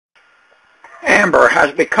Amber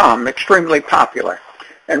has become extremely popular,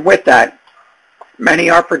 and with that, many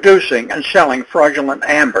are producing and selling fraudulent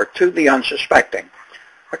amber to the unsuspecting.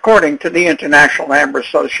 According to the International Amber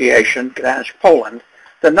Association, Gdańsk, Poland,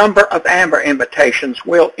 the number of amber imitations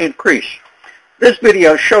will increase. This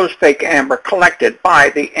video shows fake amber collected by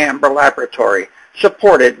the Amber Laboratory,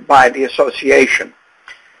 supported by the association.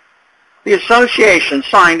 The association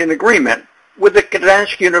signed an agreement with the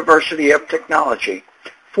Gdańsk University of Technology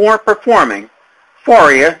for performing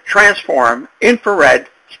Fourier transform infrared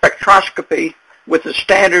spectroscopy with the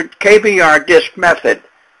standard KBR disk method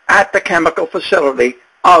at the chemical facility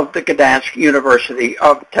of the Gdańsk University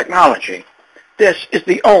of Technology. This is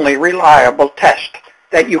the only reliable test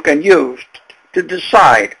that you can use to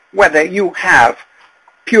decide whether you have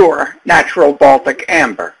pure natural Baltic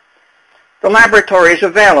amber. The laboratory is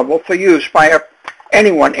available for use by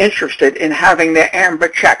anyone interested in having their amber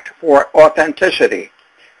checked for authenticity.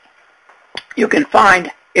 You can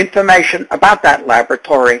find information about that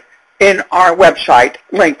laboratory in our website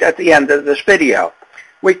linked at the end of this video.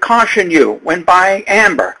 We caution you when buying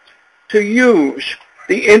amber to use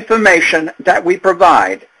the information that we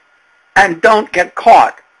provide and don't get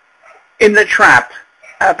caught in the trap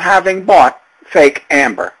of having bought fake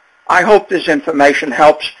amber. I hope this information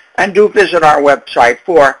helps, and do visit our website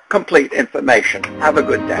for complete information. Have a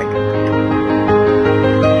good day.